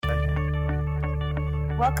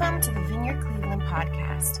Welcome to the Vineyard Cleveland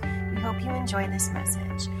podcast. We hope you enjoy this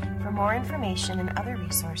message. For more information and other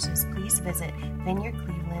resources, please visit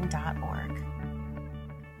vineyardcleveland.org.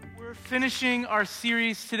 We're finishing our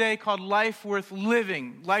series today called Life Worth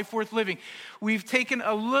Living. Life Worth Living. We've taken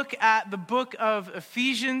a look at the book of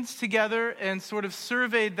Ephesians together and sort of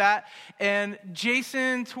surveyed that. And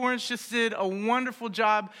Jason Torrance just did a wonderful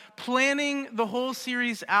job planning the whole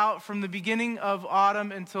series out from the beginning of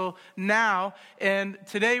autumn until now. And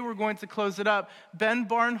today we're going to close it up. Ben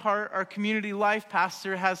Barnhart, our community life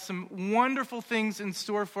pastor, has some wonderful things in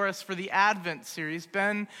store for us for the Advent series.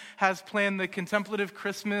 Ben has planned the Contemplative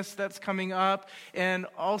Christmas that's coming up, and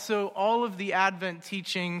also all of the Advent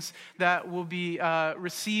teachings that we'll be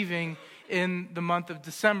receiving in the month of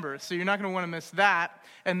December. So you're not going to want to miss that.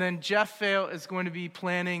 And then Jeff Vail is going to be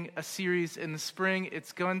planning a series in the spring.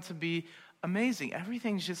 It's going to be amazing.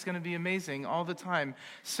 Everything's just going to be amazing all the time.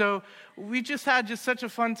 So we just had such a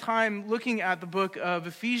fun time looking at the book of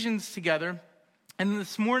Ephesians together. And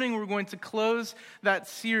this morning we're going to close that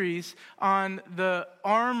series on the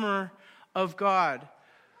armor of God,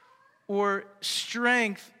 or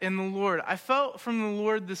strength in the Lord. I felt from the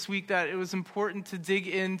Lord this week that it was important to dig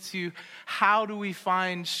into how do we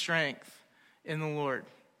find strength in the Lord.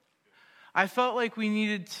 I felt like we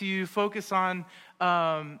needed to focus on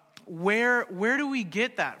where do we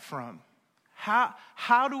get that from?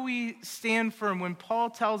 How do we stand firm when Paul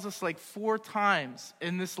tells us like 4 times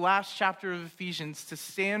in this last chapter of Ephesians to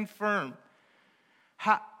stand firm?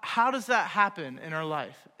 How does that happen in our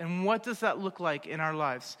life? And what does that look like in our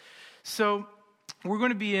lives? So we're going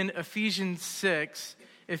to be in Ephesians 6,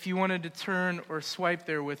 if you wanted to turn or swipe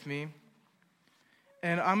there with me.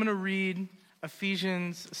 And I'm going to read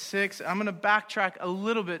Ephesians 6. I'm going to backtrack a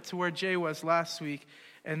little bit to where Jay was last week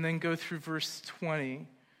and then go through verse 20.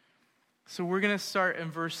 So we're going to start in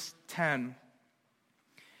verse 10.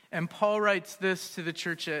 And Paul writes this to the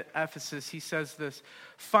church at Ephesus. He says this: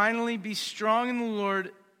 "Finally, be strong in the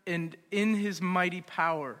Lord and in his mighty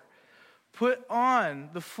power. Put on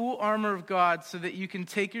the full armor of God so that you can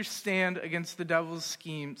take your stand against the devil's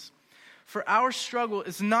schemes. For our struggle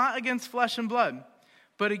is not against flesh and blood,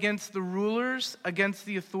 but against the rulers, against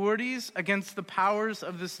the authorities, against the powers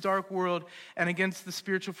of this dark world, and against the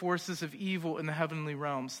spiritual forces of evil in the heavenly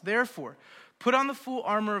realms. Therefore, put on the full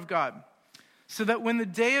armor of God, so that when the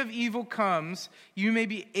day of evil comes, you may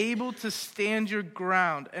be able to stand your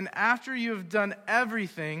ground. And after you have done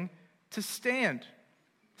everything, to stand.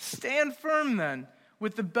 Stand firm then,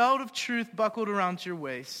 with the belt of truth buckled around your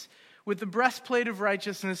waist, with the breastplate of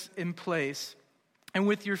righteousness in place, and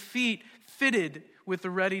with your feet fitted with the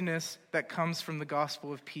readiness that comes from the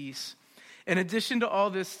gospel of peace. In addition to all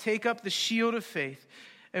this, take up the shield of faith,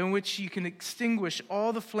 in which you can extinguish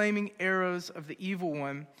all the flaming arrows of the evil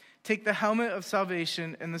one. Take the helmet of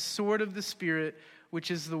salvation and the sword of the Spirit, which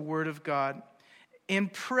is the word of God.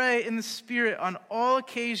 And pray in the Spirit on all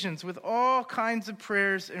occasions with all kinds of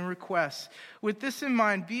prayers and requests. With this in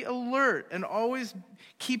mind, be alert and always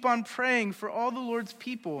keep on praying for all the Lord's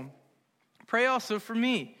people. Pray also for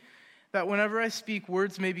me, that whenever I speak,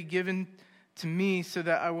 words may be given to me, so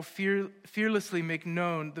that I will fearlessly make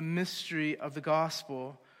known the mystery of the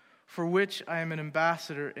gospel, for which I am an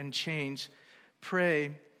ambassador in chains.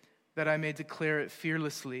 Pray that I may declare it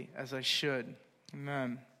fearlessly as I should."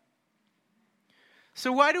 Amen.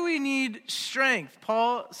 So why do we need strength?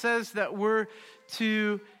 Paul says that we're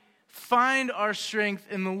to find our strength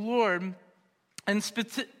in the Lord. And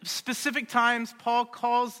specific times, Paul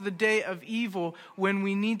calls the day of evil when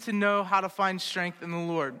we need to know how to find strength in the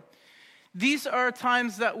Lord. These are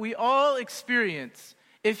times that we all experience.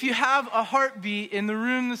 If you have a heartbeat in the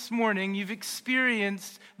room this morning, you've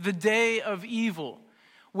experienced the day of evil.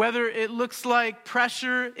 Whether it looks like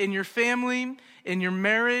pressure in your family, in your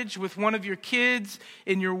marriage, with one of your kids,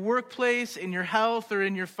 in your workplace, in your health, or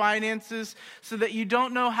in your finances, so that you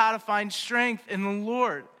don't know how to find strength in the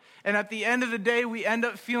Lord. And at the end of the day, we end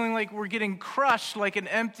up feeling like we're getting crushed like an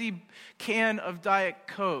empty can of Diet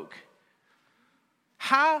Coke.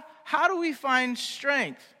 How do we find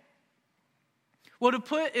strength? Well, to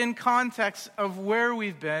put in context of where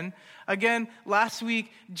we've been, again, last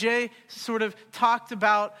week, Jay sort of talked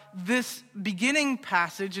about this beginning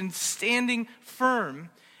passage and standing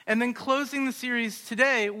firm. And then closing the series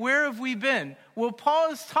today, where have we been? Well,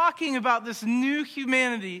 Paul is talking about this new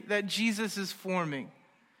humanity that Jesus is forming.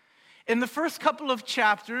 In the first couple of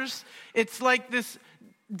chapters, it's like this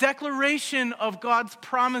declaration of God's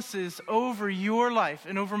promises over your life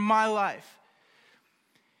and over my life.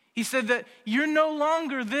 He said that you're no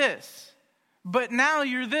longer this, but now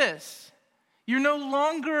you're this. You're no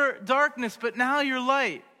longer darkness, but now you're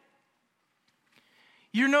light.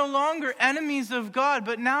 You're no longer enemies of God,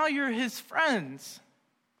 but now you're his friends.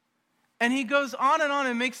 And he goes on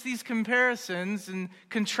and makes these comparisons and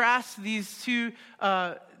contrasts these two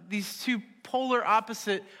polar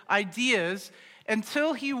opposite ideas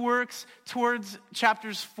until he works towards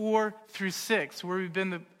chapters 4 through 6, where we've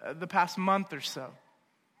been the past month or so.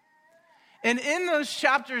 And in those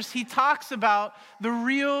chapters, he talks about the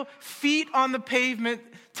real feet on the pavement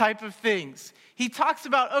type of things. He talks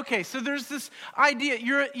about, okay, so there's this idea,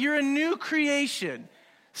 you're a new creation.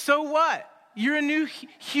 So what? You're a new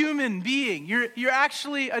human being. You're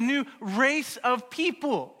actually a new race of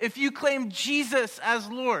people if you claim Jesus as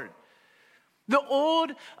Lord. The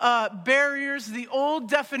old barriers, the old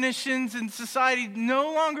definitions in society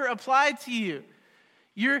no longer apply to you.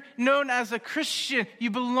 You're known as a Christian.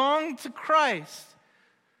 You belong to Christ.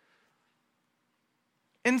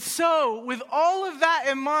 And so, with all of that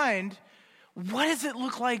in mind, what does it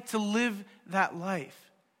look like to live that life?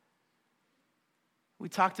 We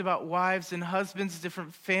talked about wives and husbands,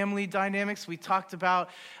 different family dynamics. We talked about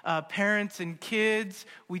parents and kids.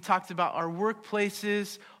 We talked about our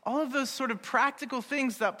workplaces. All of those sort of practical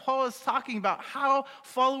things that Paul is talking about, how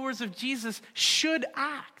followers of Jesus should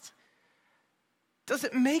act. Does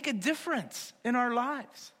it make a difference in our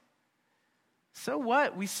lives? So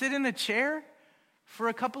what? We sit in a chair for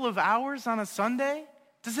a couple of hours on a Sunday?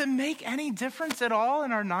 Does it make any difference at all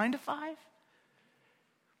in our 9 to 5?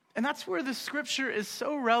 And that's where the scripture is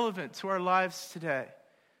so relevant to our lives today.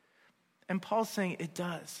 And Paul's saying it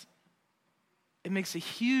does. It makes a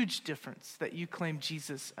huge difference that you claim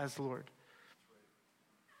Jesus as Lord.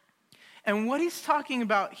 And what he's talking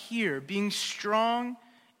about here, being strong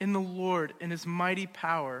in the Lord and his mighty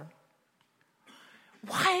power,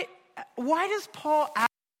 why does Paul ask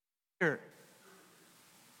here?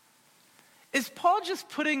 Is Paul just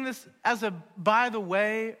putting this as a by the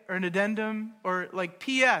way or an addendum or like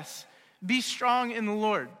P.S., be strong in the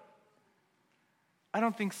Lord? I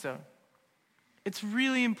don't think so. It's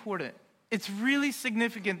really important. It's really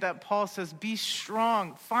significant that Paul says, be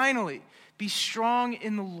strong, finally, be strong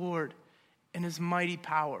in the Lord and his mighty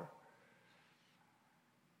power.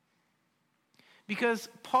 Because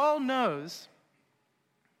Paul knows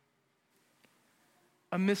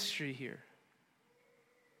a mystery here.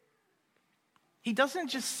 He doesn't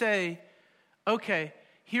just say, okay,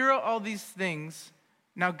 here are all these things,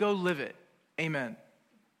 now go live it. Amen.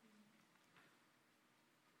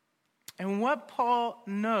 And what Paul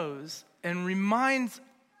knows and reminds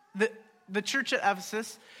the church at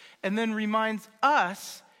Ephesus, and then reminds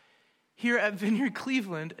us here at Vineyard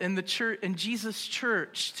Cleveland and the church and Jesus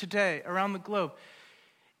Church today around the globe,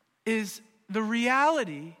 is the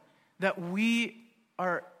reality that we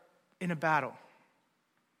are in a battle.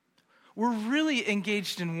 We're really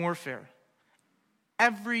engaged in warfare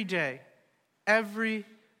every day, every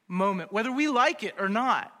moment, whether we like it or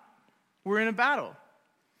not. We're in a battle.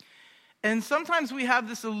 And sometimes we have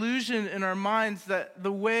this illusion in our minds that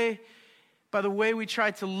by the way we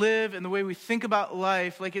try to live and the way we think about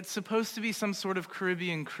life, like it's supposed to be some sort of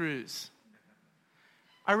Caribbean cruise.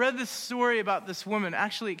 I read this story about this woman.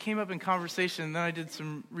 Actually, it came up in conversation, and then I did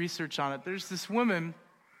some research on it. There's this woman,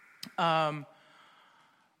 what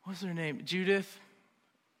was her name? Judith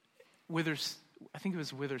I think it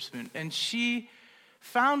was Witherspoon. And she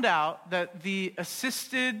found out that the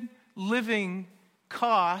assisted living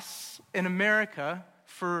costs in America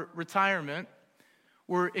for retirement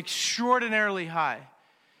were extraordinarily high.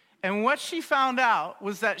 And what she found out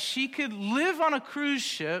was that she could live on a cruise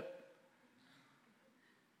ship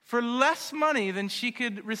for less money than she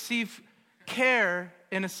could receive care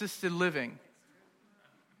in assisted living.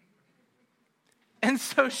 And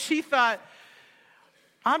so she thought,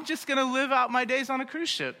 I'm just going to live out my days on a cruise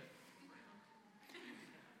ship.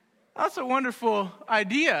 That's a wonderful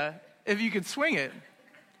idea if you could swing it.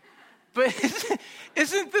 But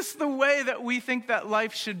isn't this the way that we think that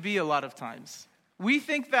life should be a lot of times? We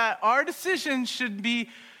think that our decisions should be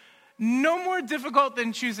no more difficult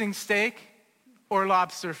than choosing steak or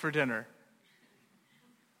lobster for dinner.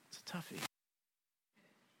 It's a toughie.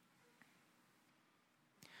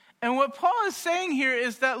 And what Paul is saying here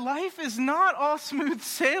is that life is not all smooth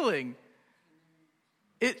sailing.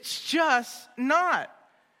 It's just not.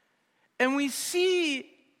 And we see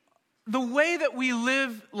the way that we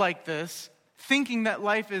live like this, thinking that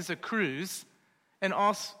life is a cruise and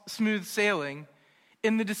all smooth sailing,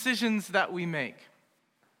 in the decisions that we make.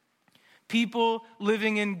 People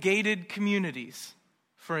living in gated communities,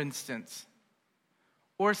 for instance,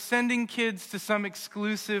 or sending kids to some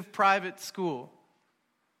exclusive private school,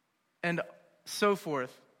 and so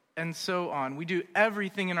forth and so on. We do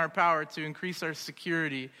everything in our power to increase our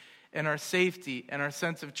security and our safety and our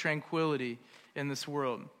sense of tranquility in this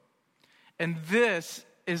world. And this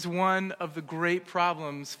is one of the great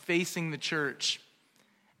problems facing the church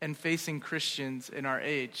and facing Christians in our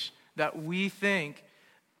age, that we think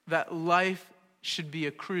that life should be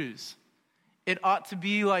a cruise. It ought to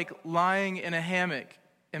be like lying in a hammock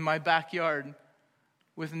in my backyard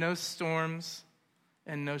with no storms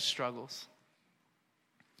and no struggles.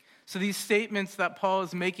 So these statements that Paul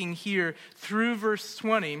is making here through verse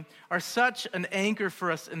 20 are such an anchor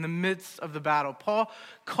for us in the midst of the battle. Paul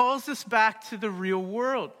calls us back to the real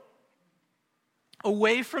world.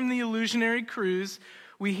 Away from the illusionary cruise.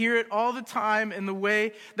 We hear it all the time in the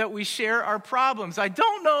way that we share our problems. I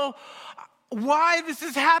don't know why this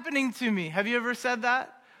is happening to me. Have you ever said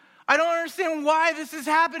that? I don't understand why this is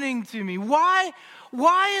happening to me. Why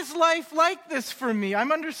is life like this for me?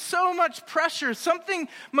 I'm under so much pressure. Something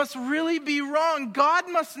must really be wrong. God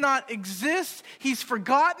must not exist. He's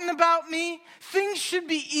forgotten about me. Things should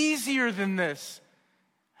be easier than this.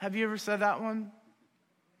 Have you ever said that one?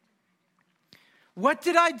 What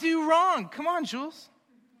did I do wrong? Come on, Jules.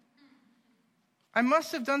 I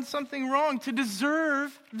must have done something wrong to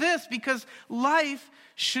deserve this, because life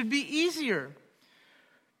should be easier.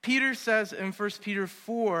 Peter says in 1 Peter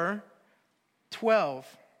 4:12,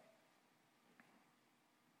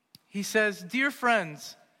 he says, dear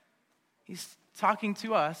friends, he's talking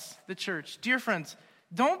to us, the church, dear friends,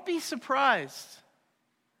 don't be surprised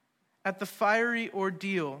at the fiery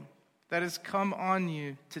ordeal that has come on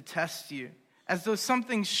you to test you, as though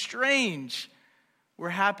something strange were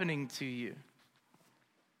happening to you.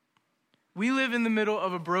 We live in the middle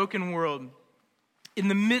of a broken world, in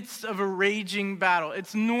the midst of a raging battle.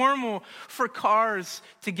 It's normal for cars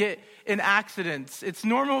to get in accidents. It's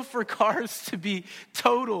normal for cars to be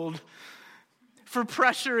totaled, for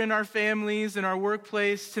pressure in our families, in our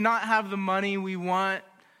workplace, to not have the money we want,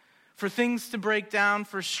 for things to break down,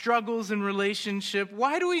 for struggles in relationship.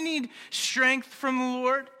 Why do we need strength from the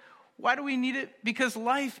Lord? Why do we need it? Because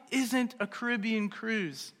life isn't a Caribbean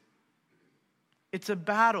cruise. It's a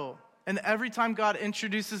battle. And every time God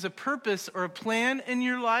introduces a purpose or a plan in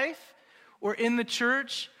your life or in the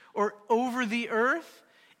church or over the earth,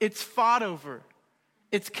 it's fought over.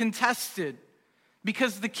 It's contested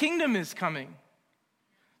because the kingdom is coming.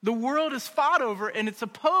 The world is fought over and it's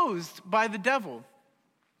opposed by the devil.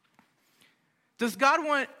 Does God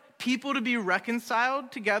want people to be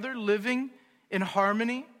reconciled together, living in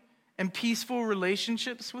harmony and peaceful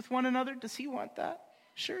relationships with one another? Does he want that?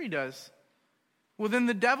 Sure he does. Well, then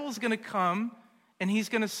the devil's going to come and he's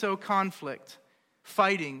going to sow conflict,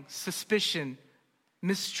 fighting, suspicion,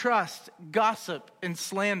 mistrust, gossip, and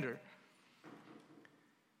slander.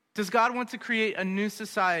 Does God want to create a new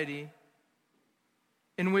society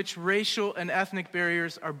in which racial and ethnic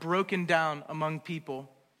barriers are broken down among people?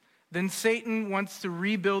 Then Satan wants to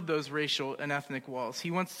rebuild those racial and ethnic walls. He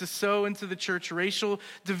wants to sow into the church racial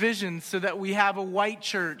divisions so that we have a white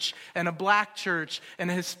church and a black church and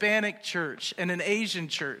a Hispanic church and an Asian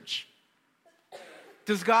church.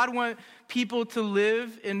 Does God want people to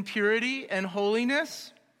live in purity and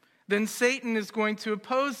holiness? Then Satan is going to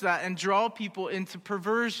oppose that and draw people into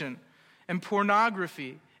perversion and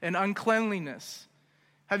pornography and uncleanliness.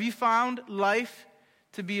 Have you found life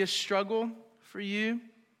to be a struggle for you?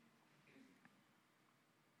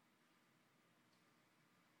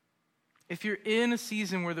 If you're in a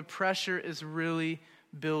season where the pressure is really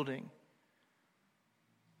building,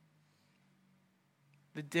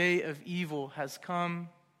 the day of evil has come.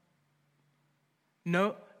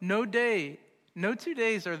 No 2 days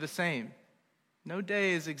are the same. No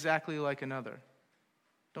day is exactly like another.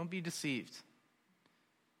 Don't be deceived.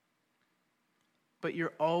 But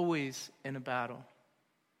you're always in a battle.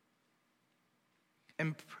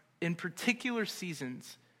 And in particular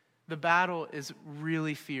seasons, the battle is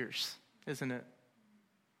really fierce. Isn't it?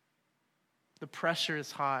 The pressure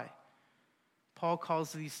is high. Paul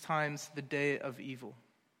calls these times the day of evil.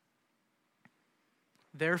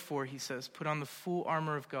 Therefore, he says, put on the full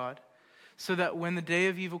armor of God, so that when the day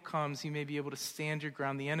of evil comes, you may be able to stand your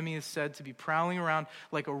ground. The enemy is said to be prowling around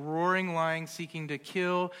like a roaring lion, seeking to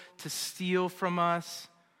kill, to steal from us,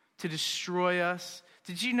 to destroy us.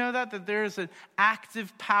 Did you know that there is an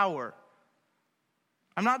active power?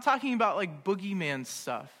 I'm not talking about like boogeyman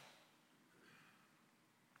stuff.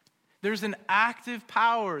 There's an active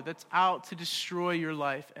power that's out to destroy your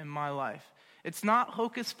life and my life. It's not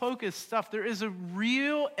hocus pocus stuff. There is a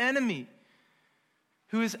real enemy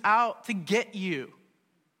who is out to get you.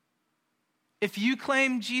 If you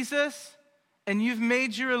claim Jesus and you've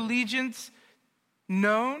made your allegiance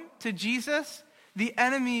known to Jesus, the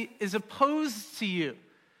enemy is opposed to you.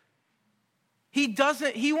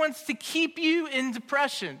 He wants to keep you in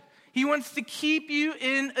depression. He wants to keep you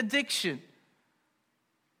in addiction.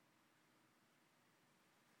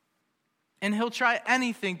 And he'll try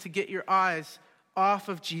anything to get your eyes off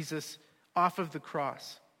of Jesus, off of the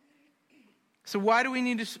cross. So why do we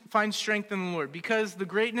need to find strength in the Lord? Because the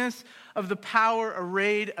greatness of the power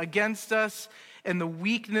arrayed against us and the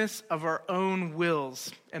weakness of our own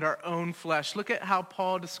wills and our own flesh. Look at how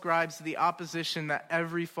Paul describes the opposition that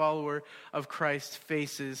every follower of Christ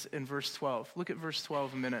faces in verse 12. Look at verse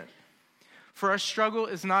 12 a minute. For our struggle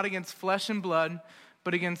is not against flesh and blood,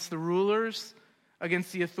 but against the rulers,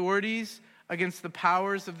 against the authorities, against the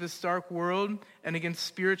powers of this dark world, and against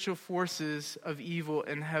spiritual forces of evil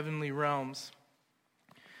in heavenly realms.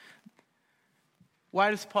 Why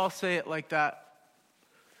does Paul say it like that?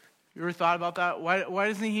 You ever thought about that? Why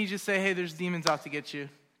doesn't he just say, hey, there's demons out to get you?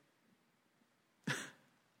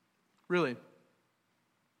 Really?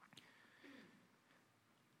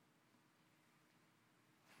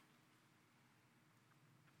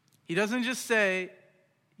 He doesn't just say,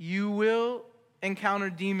 you will encounter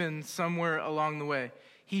demons somewhere along the way.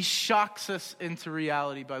 He shocks us into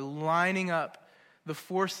reality by lining up the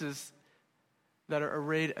forces that are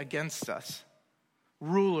arrayed against us.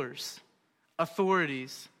 Rulers,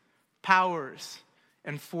 authorities, powers,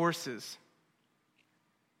 and forces.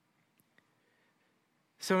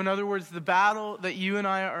 So in other words, the battle that you and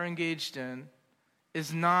I are engaged in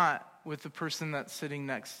is not with the person that's sitting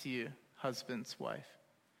next to you, husband's wife.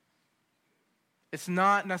 It's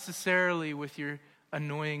not necessarily with your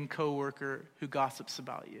annoying coworker who gossips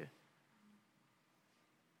about you.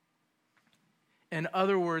 In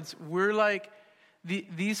other words, we're like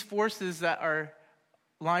these forces that are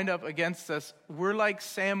lined up against us. We're like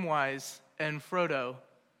Samwise and Frodo,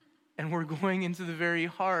 and we're going into the very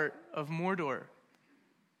heart of Mordor.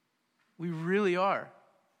 We really are,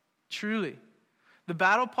 truly. The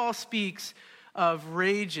battle Paul speaks of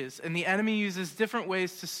rages, and the enemy uses different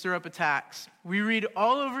ways to stir up attacks. We read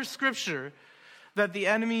all over Scripture that the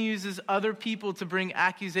enemy uses other people to bring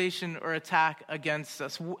accusation or attack against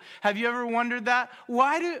us. Have you ever wondered that?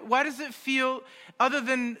 Why does it feel, other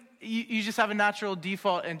than you just have a natural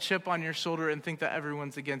default and chip on your shoulder and think that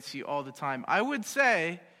everyone's against you all the time? I would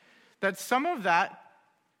say that some of that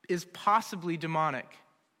is possibly demonic.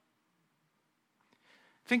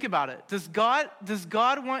 Think about it. Does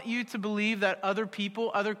God want you to believe that other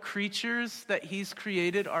people, other creatures that he's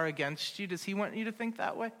created are against you? Does he want you to think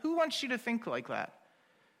that way? Who wants you to think like that?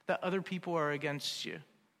 That other people are against you?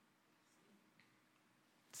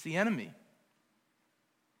 It's the enemy.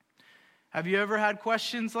 Have you ever had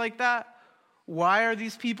questions like that? Why are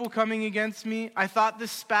these people coming against me? I thought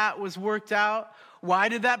this spat was worked out. Why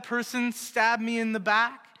did that person stab me in the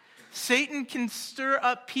back? Satan can stir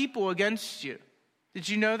up people against you. Did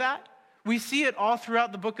you know that? We see it all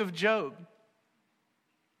throughout the book of Job.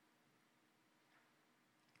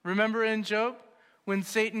 Remember in Job when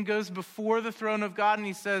Satan goes before the throne of God and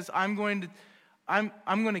he says, I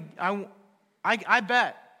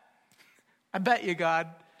bet you, God,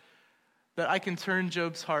 that I can turn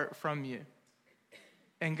Job's heart from you.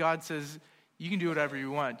 And God says, you can do whatever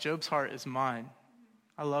you want. Job's heart is mine.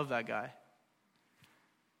 I love that guy.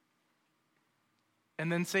 And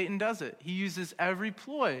then Satan does it. He uses every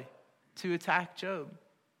ploy to attack Job.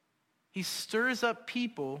 He stirs up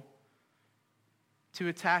people to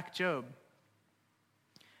attack Job.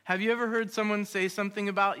 Have you ever heard someone say something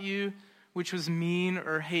about you which was mean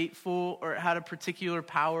or hateful or had a particular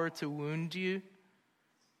power to wound you?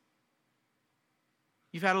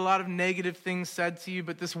 You've had a lot of negative things said to you,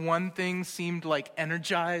 but this one thing seemed like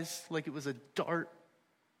energized, like it was a dart,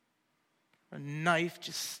 a knife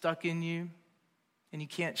just stuck in you. And you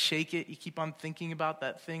can't shake it. You keep on thinking about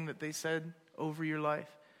that thing that they said over your life.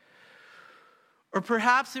 Or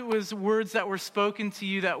perhaps it was words that were spoken to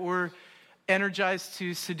you that were energized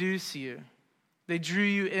to seduce you. They drew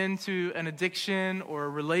you into an addiction or a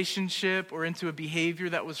relationship or into a behavior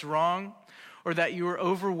that was wrong or that you were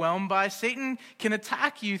overwhelmed by. Satan can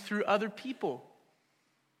attack you through other people.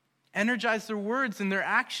 Energize their words and their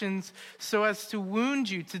actions so as to wound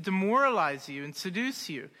you, to demoralize you and seduce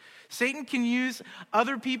you. Satan can use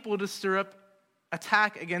other people to stir up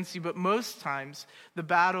attack against you, but most times the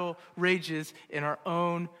battle rages in our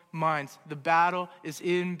own minds. The battle is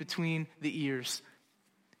in between the ears.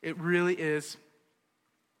 It really is.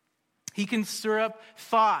 He can stir up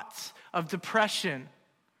thoughts of depression,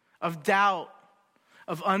 of doubt,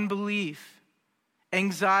 of unbelief,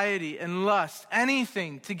 anxiety, and lust,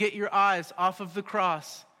 anything to get your eyes off of the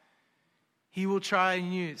cross, he will try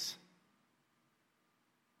and use.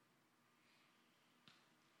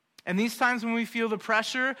 And these times when we feel the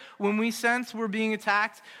pressure, when we sense we're being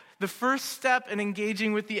attacked, the first step in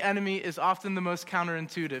engaging with the enemy is often the most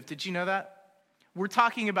counterintuitive. Did you know that? We're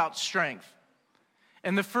talking about strength.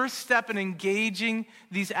 And the first step in engaging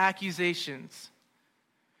these accusations.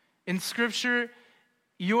 In Scripture,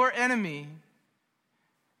 your enemy,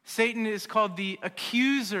 Satan, is called the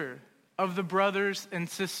accuser of the brothers and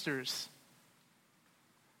sisters.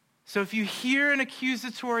 So if you hear an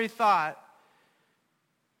accusatory thought,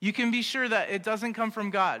 you can be sure that it doesn't come from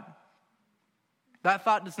God. That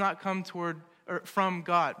thought does not come from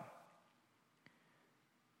God.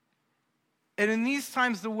 And in these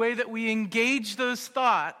times, the way that we engage those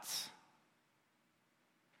thoughts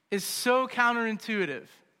is so counterintuitive.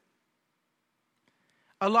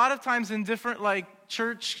 A lot of times in different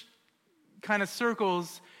church kind of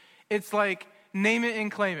circles, it's like name it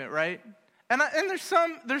and claim it, right? And there's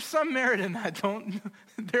some merit in that.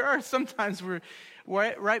 There are some times where,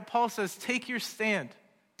 right? Paul says, take your stand,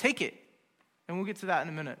 take it, and we'll get to that in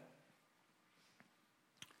a minute.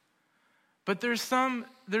 But there's some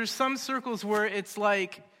circles where it's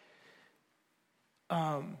like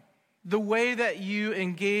the way that you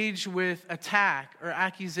engage with attack or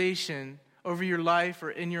accusation over your life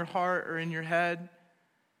or in your heart or in your head,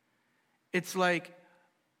 it's like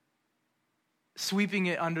sweeping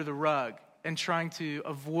it under the rug and trying to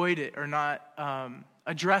avoid it or not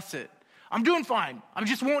address it. I'm doing fine. I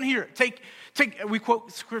just won't hear it. We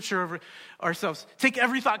quote Scripture over ourselves. Take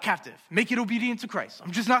every thought captive. Make it obedient to Christ.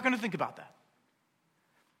 I'm just not going to think about that.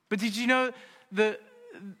 But did you know the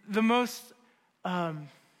most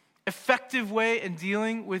effective way in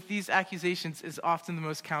dealing with these accusations is often the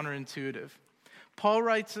most counterintuitive? Paul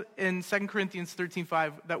writes in 2 Corinthians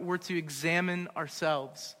 13:5 that we're to examine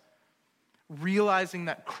ourselves, realizing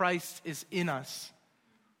that Christ is in us.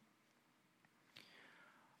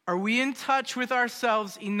 Are we in touch with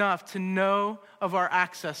ourselves enough to know of our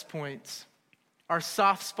access points, our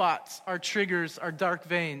soft spots, our triggers, our dark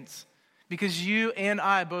veins? Because you and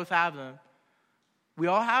I both have them. We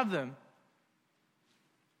all have them.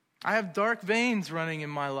 I have dark veins running in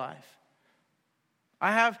my life.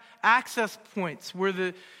 I have access points where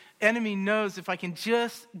the enemy knows if I can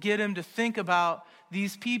just get him to think about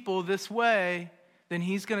these people this way, then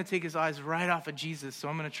he's going to take his eyes right off of Jesus. So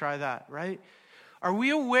I'm going to try that, right? Are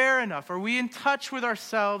we aware enough? Are we in touch with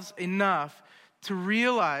ourselves enough to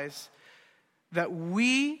realize that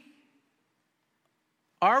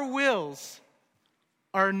our wills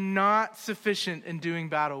are not sufficient in doing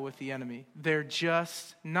battle with the enemy? They're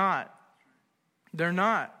just not. They're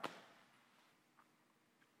not.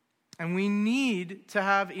 And we need to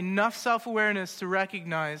have enough self-awareness to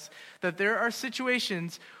recognize that there are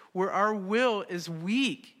situations where our will is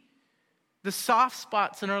weak. The soft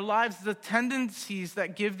spots in our lives, the tendencies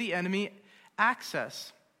that give the enemy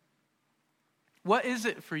access. What is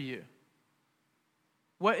it for you?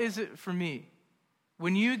 What is it for me?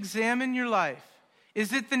 When you examine your life,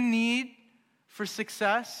 is it the need for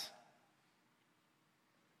success?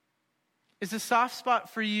 Is a soft spot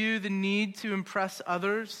for you the need to impress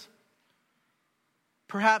others?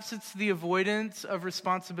 Perhaps it's the avoidance of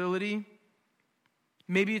responsibility.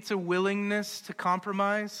 Maybe it's a willingness to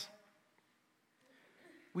compromise.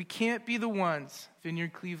 We can't be the ones,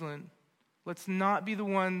 Vineyard Cleveland. Let's not be the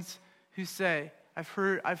ones who say, I've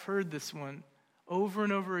heard this one over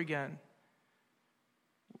and over again.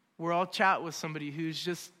 We're all chat with somebody who's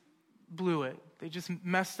just blew it. They just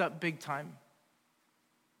messed up big time.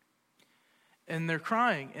 And they're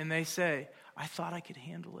crying and they say, I thought I could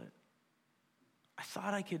handle it. I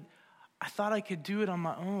thought I could do it on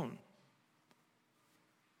my own.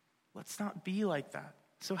 Let's not be like that.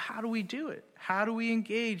 So how do we do it? How do we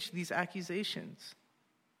engage these accusations?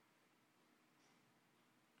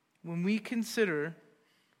 When we consider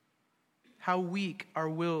how weak our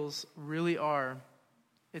wills really are,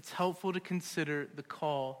 it's helpful to consider the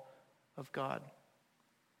call of God.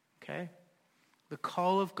 Okay? The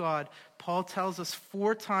call of God. Paul tells us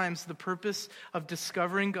 4 times the purpose of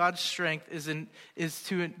discovering God's strength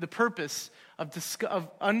the purpose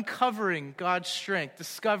of uncovering God's strength,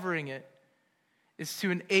 discovering it, is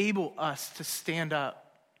to enable us to stand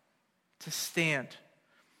up, to stand.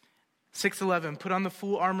 6:11, put on the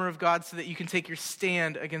full armor of God so that you can take your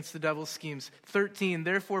stand against the devil's schemes. 13,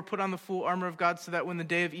 therefore put on the full armor of God so that when the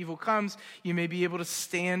day of evil comes, you may be able to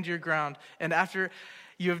stand your ground. And after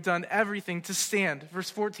you have done everything to stand.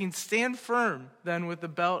 Verse 14, stand firm then with the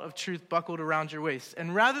belt of truth buckled around your waist.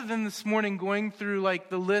 And rather than this morning going through like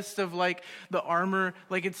the list of like the armor,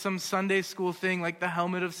 like it's some Sunday school thing, like the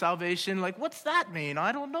helmet of salvation, like what's that mean?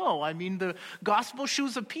 I don't know. I mean, the gospel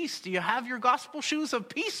shoes of peace. Do you have your gospel shoes of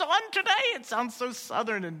peace on today? It sounds so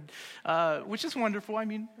Southern, and which is wonderful. I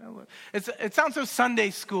mean, it sounds so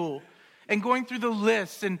Sunday school. And going through the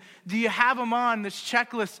list, and do you have them on this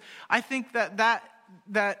checklist? I think that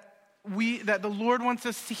the Lord wants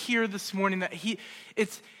us to hear this morning that He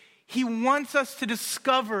wants us to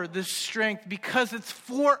discover this strength because it's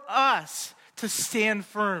for us to stand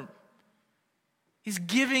firm. He's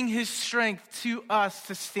giving His strength to us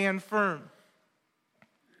to stand firm.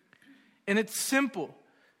 And it's simple.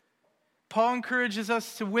 Paul encourages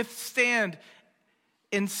us to withstand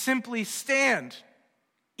and simply stand.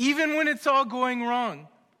 Even when it's all going wrong,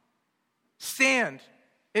 stand.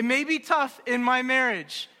 It may be tough in my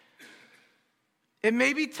marriage. It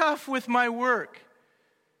may be tough with my work,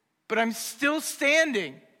 but I'm still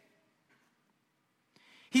standing.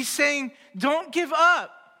 He's saying, don't give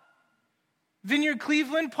up. Vineyard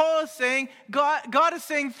Cleveland, Paul is saying, God is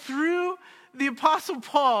saying through the Apostle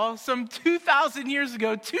Paul some 2,000 years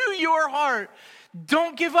ago to your heart,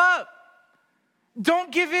 don't give up.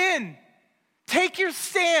 Don't give in. Take your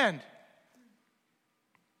stand.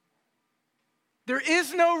 There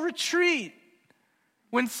is no retreat.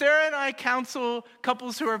 When Sarah and I counsel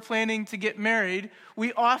couples who are planning to get married,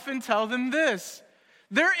 we often tell them this: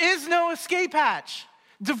 there is no escape hatch.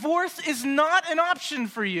 Divorce is not an option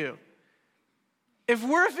for you. If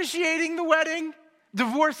we're officiating the wedding,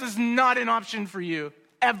 divorce is not an option for you.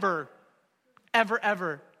 Ever. Ever,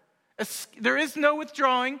 ever. There is no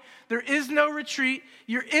withdrawing. There is no retreat.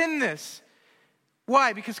 You're in this.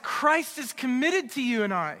 Why? Because Christ is committed to you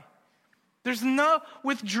and I. There's no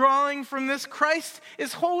withdrawing from this. Christ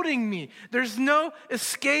is holding me. There's no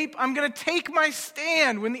escape. I'm going to take my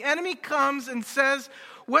stand. When the enemy comes and says,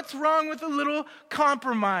 what's wrong with a little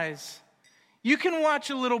compromise? You can watch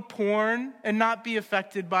a little porn and not be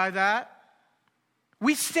affected by that.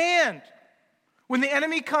 We stand. When the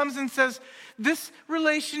enemy comes and says, this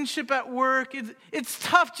relationship at work, it's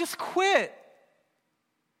tough, just quit.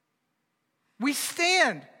 We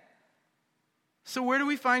stand. So where do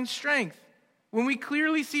we find strength? When we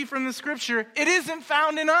clearly see from the scripture, it isn't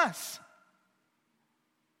found in us.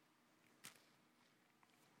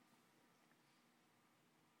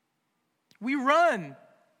 We run.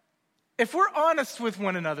 If we're honest with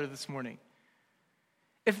one another this morning,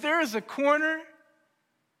 if there is a corner,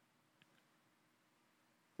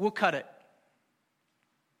 we'll cut it.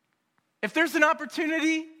 If there's an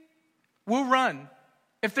opportunity, we'll run.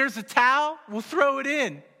 If there's a towel, we'll throw it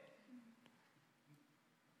in.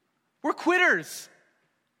 We're quitters.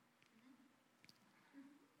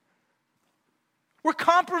 We're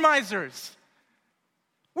compromisers.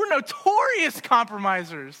 We're notorious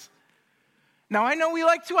compromisers. Now, I know we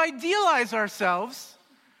like to idealize ourselves,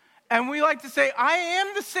 and we like to say, I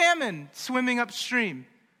am the salmon swimming upstream.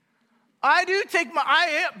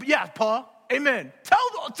 Yeah, Paul, amen. Tell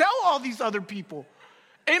all these other people.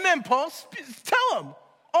 Amen, Paul, tell them.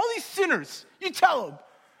 All these sinners, you tell them.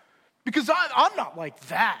 Because I'm not like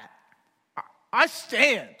that. I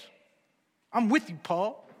stand. I'm with you,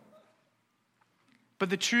 Paul. But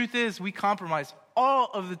the truth is, we compromise all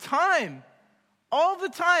of the time. All the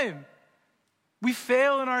time. We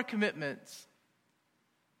fail in our commitments.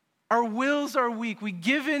 Our wills are weak. We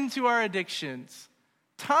give in to our addictions.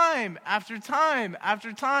 Time after time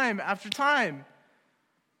after time after time.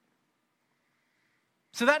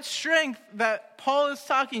 So that strength that Paul is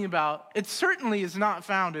talking about, it certainly is not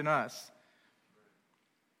found in us.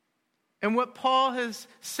 And what Paul has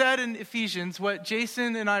said in Ephesians, what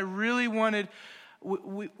Jason and I really wanted,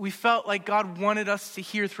 we felt like God wanted us to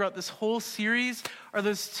hear throughout this whole series, are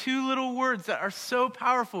those two little words that are so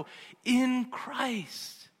powerful. In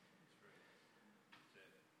Christ.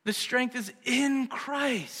 The strength is in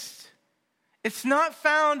Christ. It's not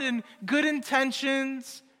found in good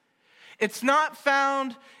intentions. It's not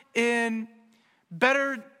found in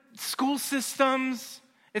better school systems.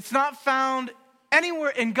 It's not found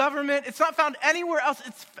anywhere in government. It's not found anywhere else.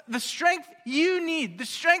 It's the strength you need, the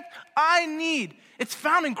strength I need. It's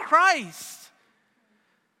found in Christ.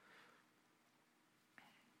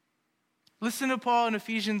 Listen to Paul in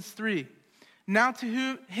Ephesians 3. Now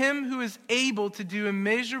to him who is able to do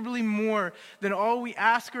immeasurably more than all we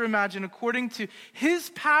ask or imagine, according to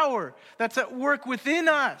his power that's at work within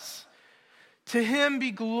us. To him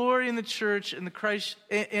be glory in the church and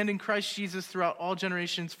in Christ Jesus throughout all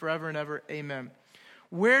generations, forever and ever. Amen.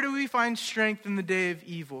 Where do we find strength in the day of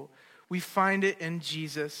evil? we find it in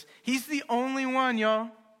Jesus. He's the only one, y'all.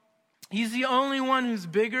 He's the only one who's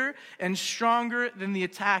bigger and stronger than the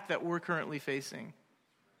attack that we're currently facing.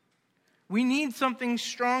 We need something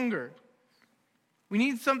stronger. We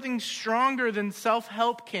need something stronger than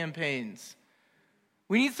self-help campaigns.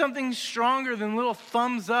 We need something stronger than little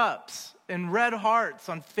thumbs ups and red hearts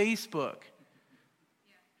on Facebook.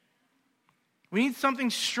 We need something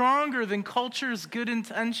stronger than culture's good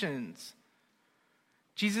intentions.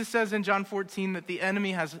 Jesus says in John 14 that the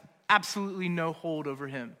enemy has absolutely no hold over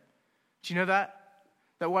him. Do you know that?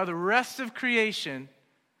 That while the rest of creation,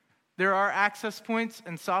 there are access points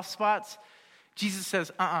and soft spots, Jesus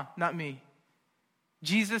says, not me.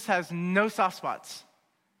 Jesus has no soft spots,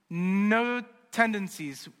 no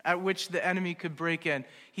tendencies at which the enemy could break in.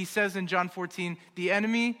 He says in John 14, the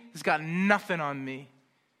enemy has got nothing on me.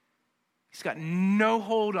 He's got no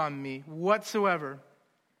hold on me whatsoever.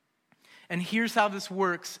 And here's how this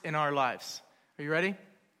works in our lives. Are you ready?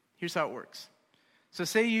 Here's how it works. So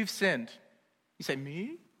say you've sinned. You say,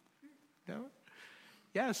 me? No?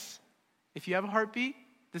 Yes. If you have a heartbeat,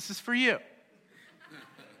 this is for you.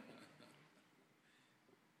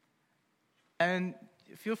 And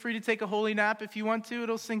feel free to take a holy nap if you want to.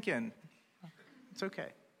 It'll sink in. It's okay.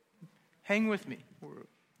 Hang with me.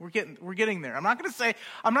 We're getting there. I'm not going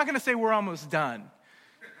to say we're almost done.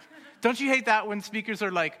 Don't you hate that when speakers are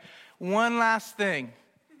like, one last thing,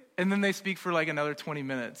 and then they speak for like another 20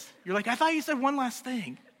 minutes? You're like, I thought you said one last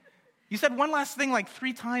thing. You said one last thing like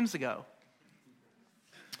 3 times ago.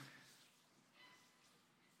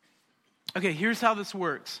 Okay, here's how this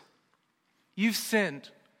works. You've sinned.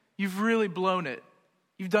 You've really blown it.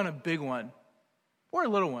 You've done a big one or a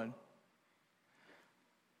little one.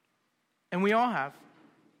 And we all have.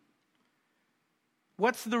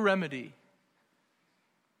 What's the remedy?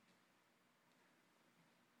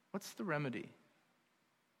 What's the remedy?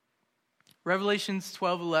 Revelations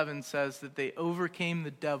 12:11 says that they overcame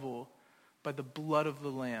the devil by the blood of the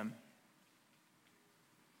Lamb.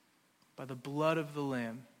 By the blood of the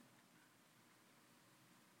Lamb.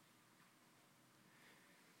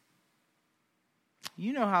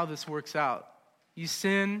 You know how this works out. You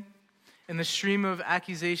sin, and the stream of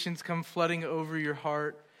accusations come flooding over your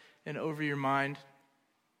heart and over your mind.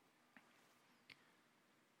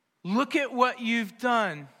 Look at what you've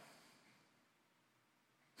done.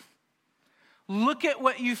 Look at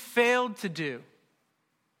what you failed to do.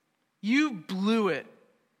 You blew it.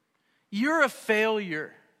 You're a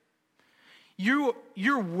failure.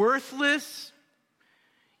 You're worthless.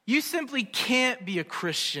 You simply can't be a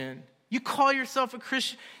Christian. You call yourself a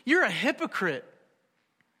Christian. You're a hypocrite.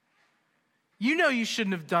 You know you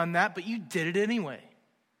shouldn't have done that, but you did it anyway.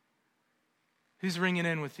 Who's ringing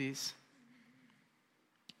in with these?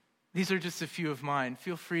 These are just a few of mine.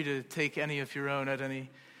 Feel free to take any of your own at any.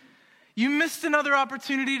 You missed another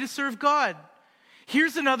opportunity to serve God.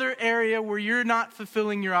 Here's another area where you're not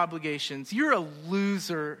fulfilling your obligations. You're a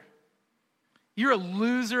loser. You're a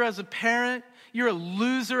loser as a parent. You're a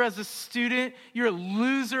loser as a student. You're a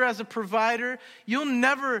loser as a provider. You'll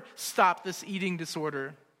never stop this eating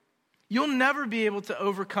disorder. You'll never be able to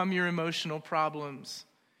overcome your emotional problems.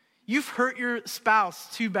 You've hurt your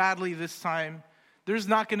spouse too badly this time. There's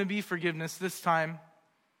not going to be forgiveness this time.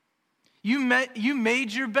 You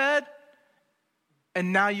made your bed,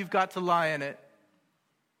 and now you've got to lie in it.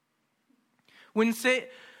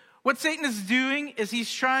 What Satan is doing is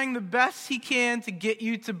he's trying the best he can to get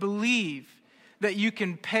you to believe that you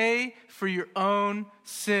can pay for your own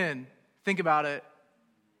sin. Think about it.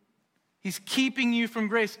 He's keeping you from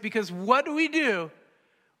grace, because what do we do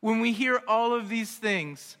when we hear all of these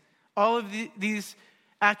things, all of these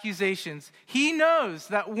accusations? He knows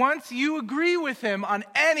that once you agree with him on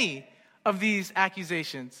any of these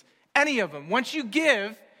accusations, any of them, once you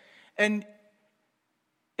give and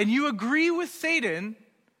you agree with Satan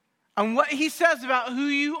on what he says about who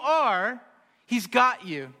you are, he's got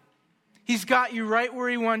you. He's got you right where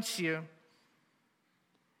he wants you.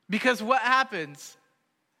 Because what happens?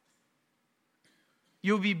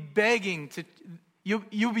 You'll be begging.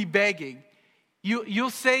 You'll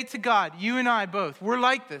say to God, you and I both, we're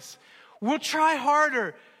like this. We'll try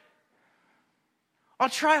harder. I'll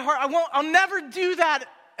try hard. I'll never do that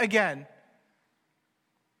again.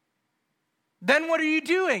 Then what are you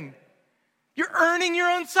doing? You're earning your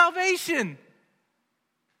own salvation.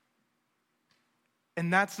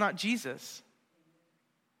 And that's not Jesus.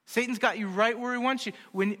 Satan's got you right where he wants you.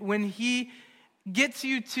 When he gets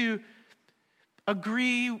you to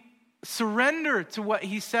agree, surrender to what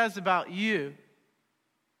he says about you,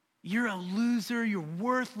 you're a loser, you're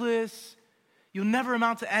worthless, you'll never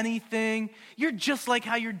amount to anything, you're just like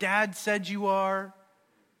how your dad said you are.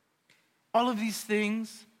 all of these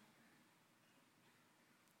things,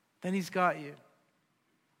 then he's got you.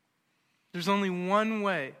 There's only one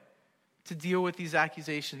way to deal with these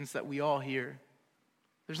accusations that we all hear.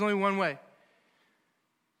 There's only one way.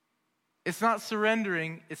 It's not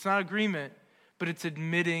surrendering, it's not agreement, but it's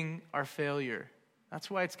admitting our failure. That's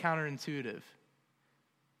why it's counterintuitive.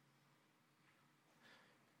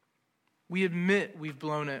 We admit we've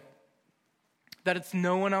blown it, that it's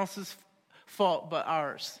no one else's fault but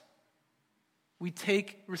ours. We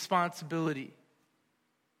take responsibility.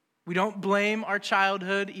 We don't blame our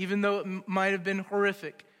childhood, even though it might have been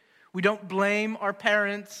horrific. We don't blame our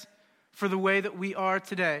parents for the way that we are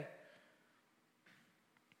today.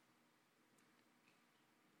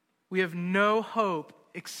 We have no hope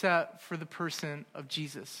except for the person of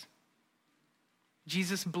Jesus.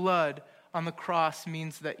 Jesus' blood on the cross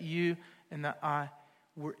means that you and that I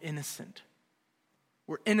were innocent.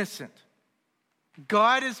 We're innocent.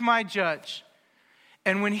 God is my judge.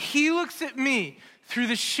 And when he looks at me through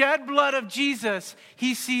the shed blood of Jesus,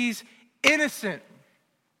 he sees innocent.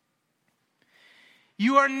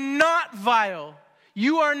 You are not vile.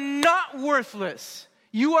 You are not worthless.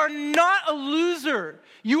 You are not a loser.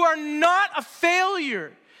 You are not a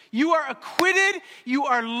failure. You are acquitted. You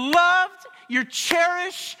are loved. You're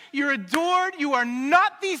cherished. You're adored. You are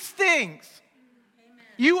not these things. Amen.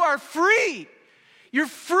 You are free. You're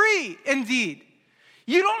free indeed.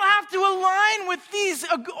 You don't have to align with these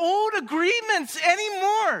old agreements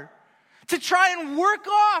anymore to try and work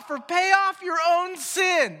off or pay off your own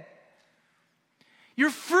sin. You're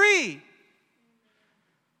free.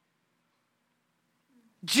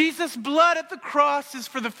 Jesus' blood at the cross is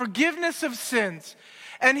for the forgiveness of sins.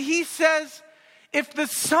 And he says, if the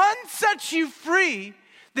Son sets you free,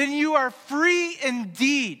 then you are free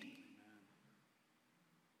indeed.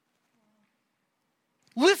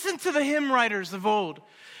 Listen to the hymn writers of old.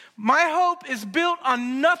 My hope is built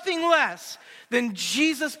on nothing less than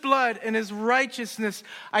Jesus' blood and his righteousness.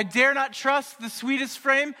 I dare not trust the sweetest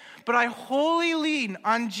frame, but I wholly lean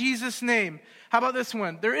on Jesus' name. How about this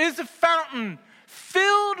one? There is a fountain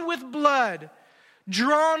filled with blood,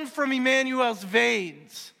 drawn from Emmanuel's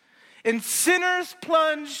veins. And sinners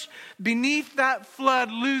plunged beneath that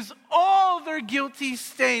flood lose all their guilty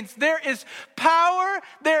stains. There is power,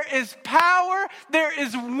 there is power, there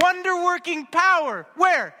is wonder-working power.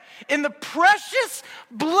 Where? In the precious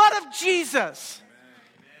blood of Jesus.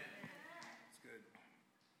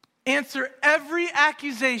 Answer every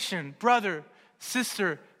accusation, brother,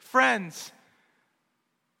 sister, friends,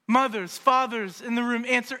 mothers, fathers in the room.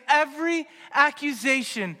 Answer every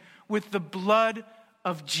accusation with the blood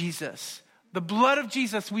of Jesus. The blood of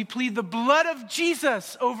Jesus. We plead the blood of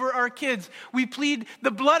Jesus over our kids. We plead the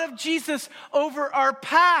blood of Jesus over our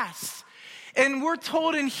past. And we're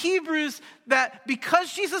told in Hebrews that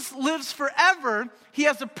because Jesus lives forever, he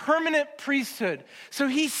has a permanent priesthood. So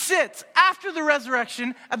he sits after the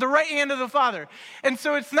resurrection at the right hand of the Father. And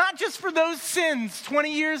so it's not just for those sins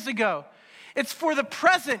 20 years ago. It's for the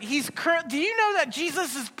present. He's current. Do you know that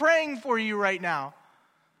Jesus is praying for you right now?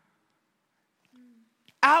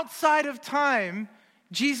 Outside of time,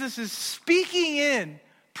 Jesus is speaking in,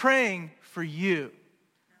 praying for you.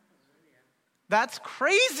 That's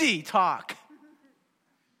crazy talk.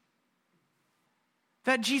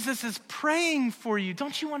 That Jesus is praying for you.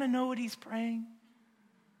 Don't you want to know what he's praying?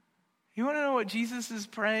 You want to know what Jesus is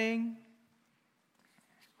praying?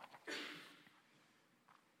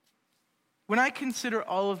 When I consider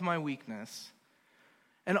all of my weakness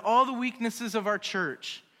and all the weaknesses of our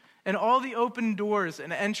church and all the open doors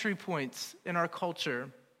and entry points in our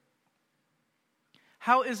culture,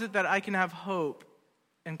 how is it that I can have hope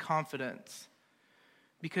and confidence?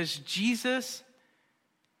 Because Jesus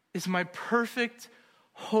is my perfect,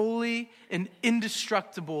 holy, and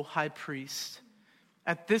indestructible high priest.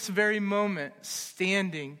 At this very moment,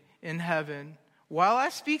 standing in heaven, while I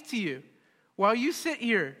speak to you, while you sit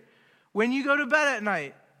here, when you go to bed at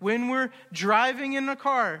night, when we're driving in a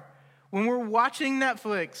car, when we're watching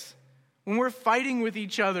Netflix, when we're fighting with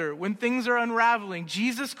each other, when things are unraveling,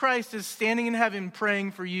 Jesus Christ is standing in heaven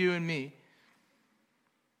praying for you and me.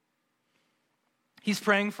 He's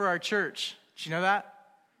praying for our church. Did you know that?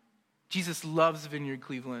 Jesus loves Vineyard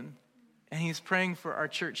Cleveland, and he's praying for our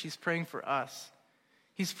church. He's praying for us.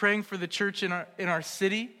 He's praying for the church in our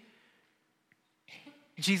city.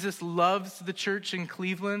 Jesus loves the church in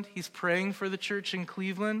Cleveland. He's praying for the church in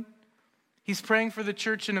Cleveland. He's praying for the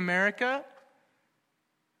church in America.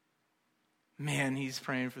 Man, he's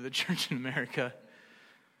praying for the church in America.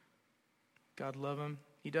 God love him.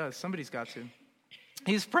 He does. Somebody's got to.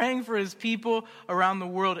 He's praying for his people around the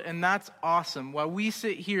world, and that's awesome. While we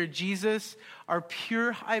sit here, Jesus, our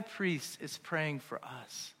pure high priest, is praying for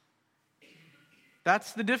us.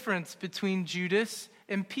 That's the difference between Judas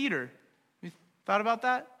and Peter. You thought about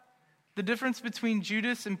that? The difference between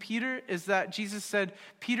Judas and Peter is that Jesus said,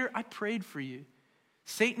 Peter, I prayed for you.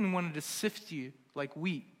 Satan wanted to sift you like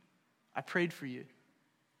wheat. I prayed for you.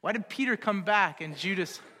 Why did Peter come back and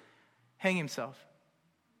Judas hang himself?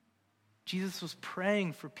 Jesus was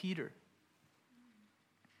praying for Peter.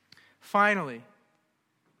 Finally,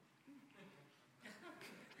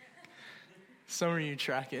 some of you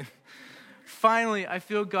tracking. Finally, I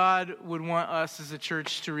feel God would want us as a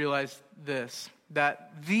church to realize this,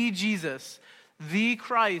 that the Jesus, the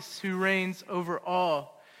Christ who reigns over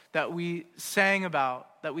all, that we sang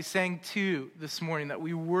about, that we sang to this morning, that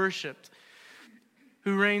we worshiped,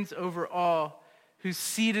 who reigns over all, who's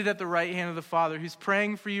seated at the right hand of the Father, who's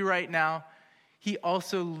praying for you right now, he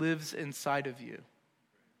also lives inside of you.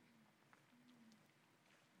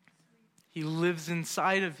 He lives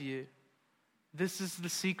inside of you. This is the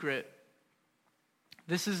secret.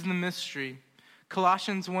 This is the mystery.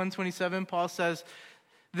 Colossians 1:27, Paul says,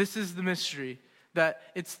 this is the mystery, that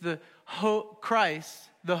it's the hope, Christ,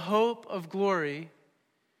 the hope of glory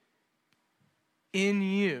in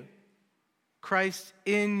you. Christ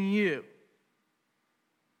in you.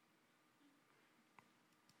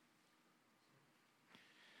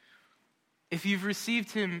 If you've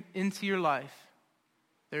received him into your life,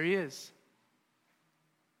 there he is.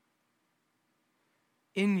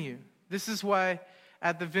 In you. This is why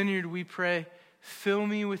at the Vineyard we pray, fill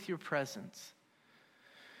me with your presence.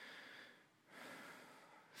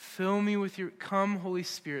 Fill me with your, come Holy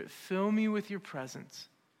Spirit, fill me with your presence.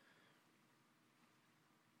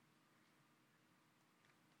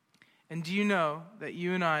 And do you know that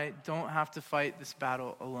you and I don't have to fight this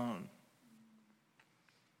battle alone?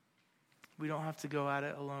 We don't have to go at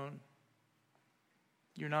it alone.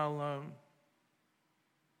 You're not alone.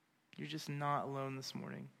 You're just not alone this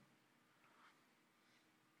morning.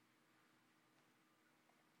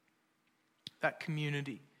 That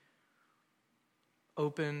community,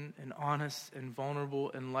 open and honest and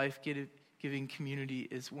vulnerable and life-giving community,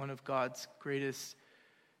 is one of God's greatest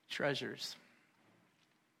treasures.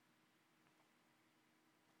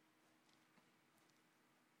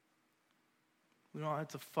 We don't have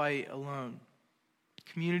to fight alone.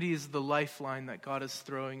 Community is the lifeline that God is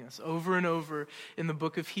throwing us. Over and over in the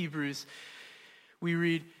book of Hebrews, we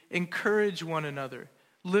read, encourage one another.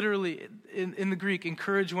 Literally, in the Greek,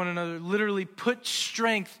 encourage one another. Literally, put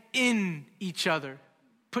strength in each other.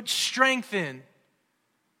 Put strength in.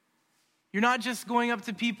 You're not just going up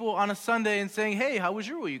to people on a Sunday and saying, hey, how was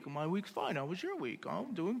your week? My week's fine. How was your week? Oh,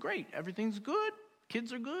 I'm doing great. Everything's good.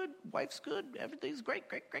 Kids are good. Wife's good. Everything's great.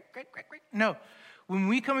 No. When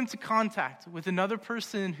we come into contact with another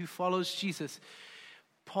person who follows Jesus,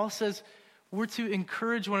 Paul says we're to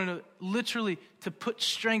encourage one another, literally to put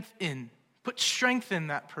strength in. Put strength in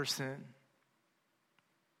that person.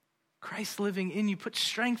 Christ living in you, put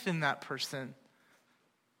strength in that person.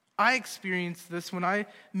 I experience this when I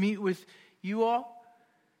meet with you all.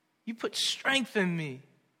 You put strength in me.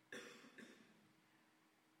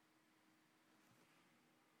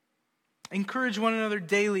 Encourage one another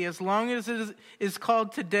daily, as long as it is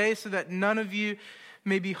called today, so that none of you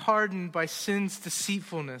may be hardened by sin's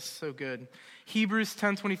deceitfulness. So good. Hebrews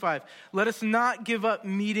 10:25. Let us not give up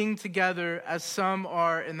meeting together as some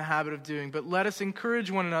are in the habit of doing, but let us encourage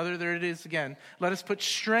one another. There it is again. Let us put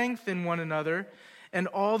strength in one another, and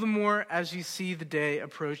all the more as you see the day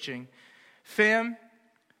approaching. Fam,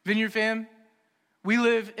 Vineyard fam, we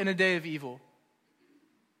live in a day of evil.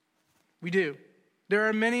 We do. There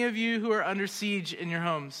are many of you who are under siege in your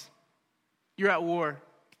homes. You're at war.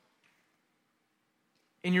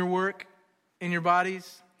 In your work, in your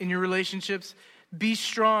bodies, in your relationships. Be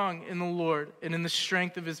strong in the Lord and in the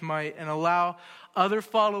strength of his might, and allow other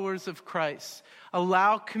followers of Christ,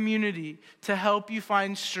 allow community to help you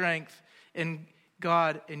find strength in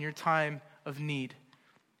God in your time of need.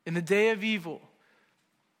 In the day of evil,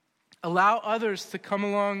 allow others to come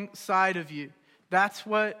alongside of you. That's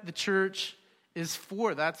what the church is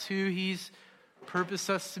for. That's who he's purposed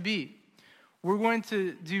us to be. We're going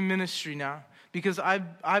to do ministry now, because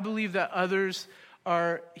I believe that others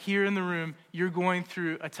are here in the room. You're going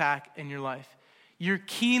through attack in your life. You're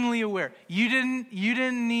keenly aware. You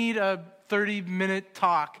didn't need a 30-minute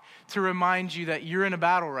talk to remind you that you're in a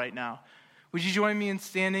battle right now. Would you join me in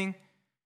standing?